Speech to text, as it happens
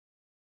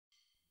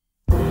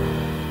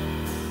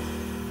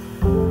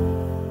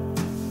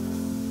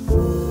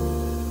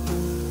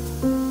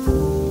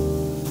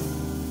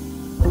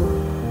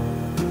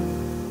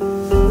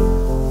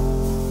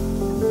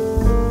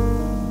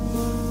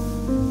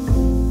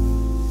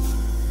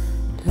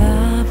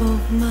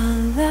my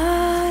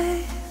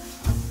life,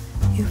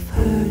 you've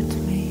hurt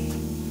me.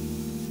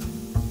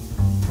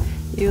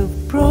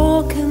 You've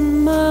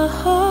broken my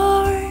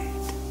heart,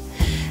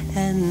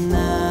 and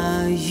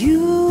now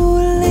you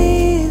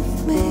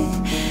leave me.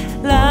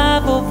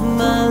 Love of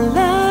my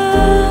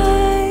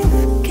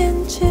life,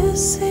 can't you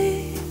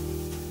see?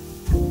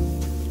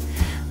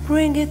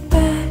 Bring it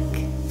back,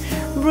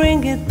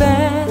 bring it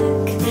back.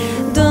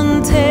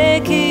 Don't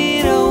take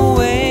it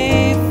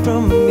away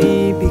from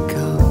me,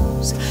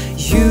 because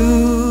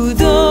you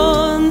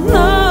don't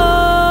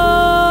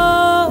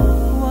know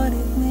what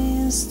it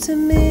means to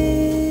me.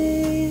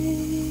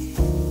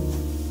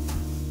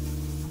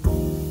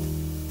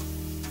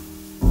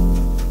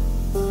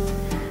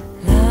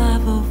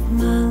 Love of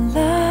my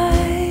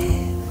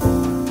life,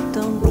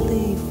 don't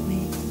leave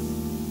me.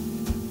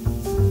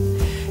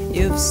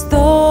 You've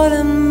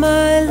stolen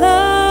my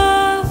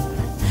love,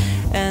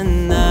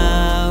 and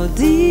now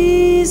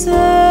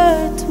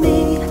desert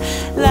me.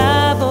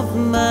 Love of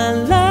my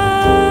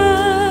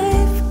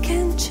life,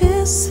 can't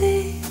you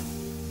see?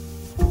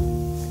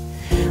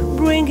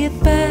 Bring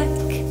it back,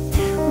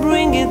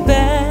 bring it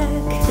back.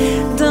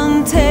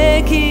 Don't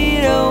take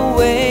it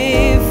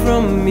away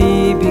from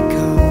me,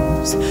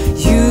 because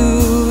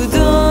you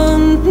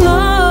don't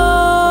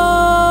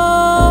know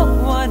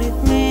what it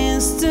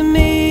means to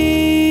me.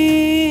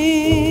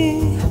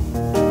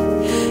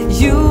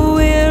 You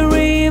will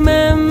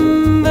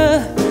remember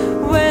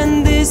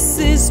when this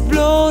is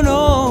blown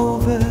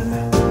over.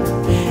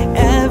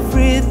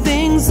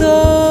 Everything's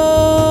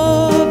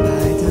over,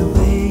 by the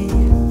way.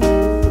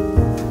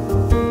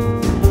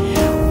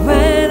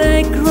 When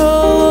I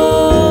grow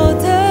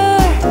older,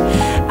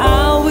 I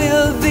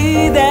will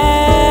be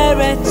there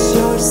at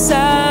your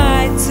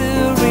side to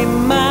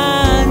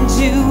remind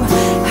you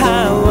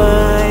how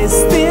I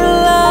still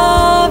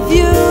love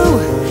you.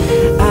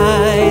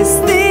 I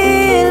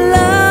still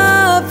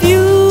love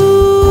you.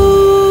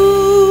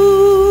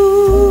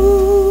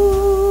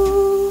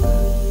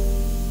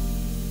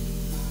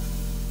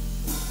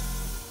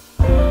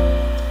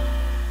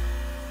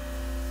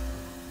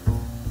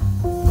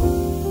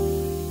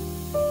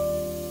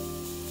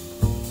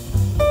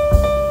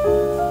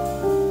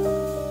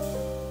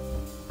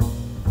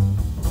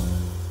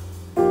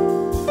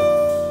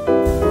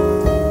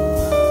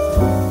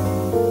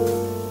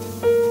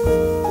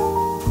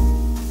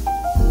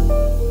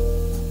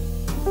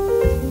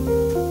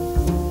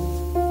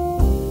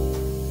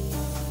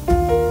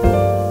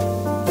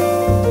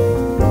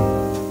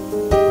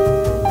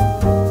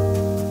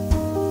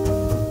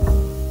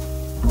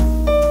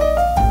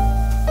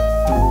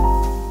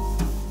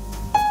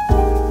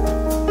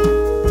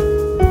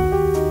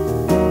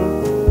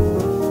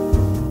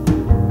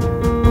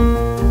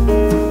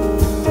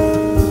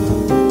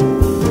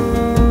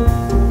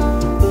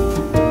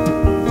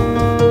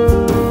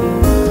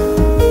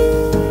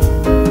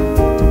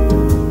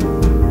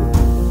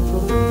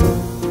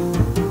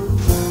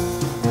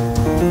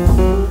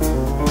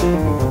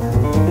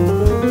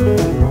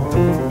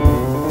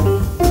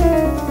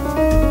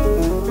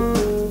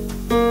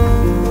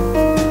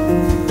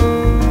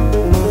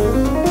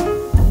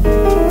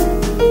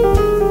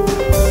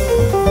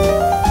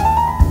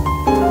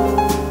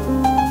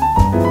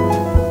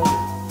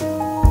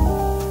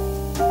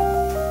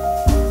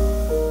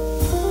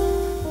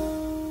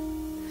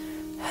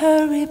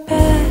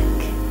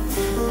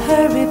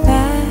 Hurry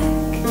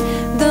back,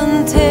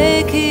 don't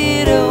take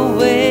it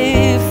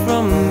away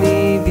from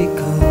me,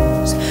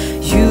 because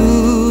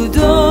you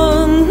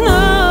don't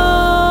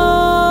know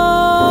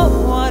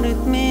what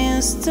it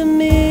means to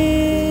me.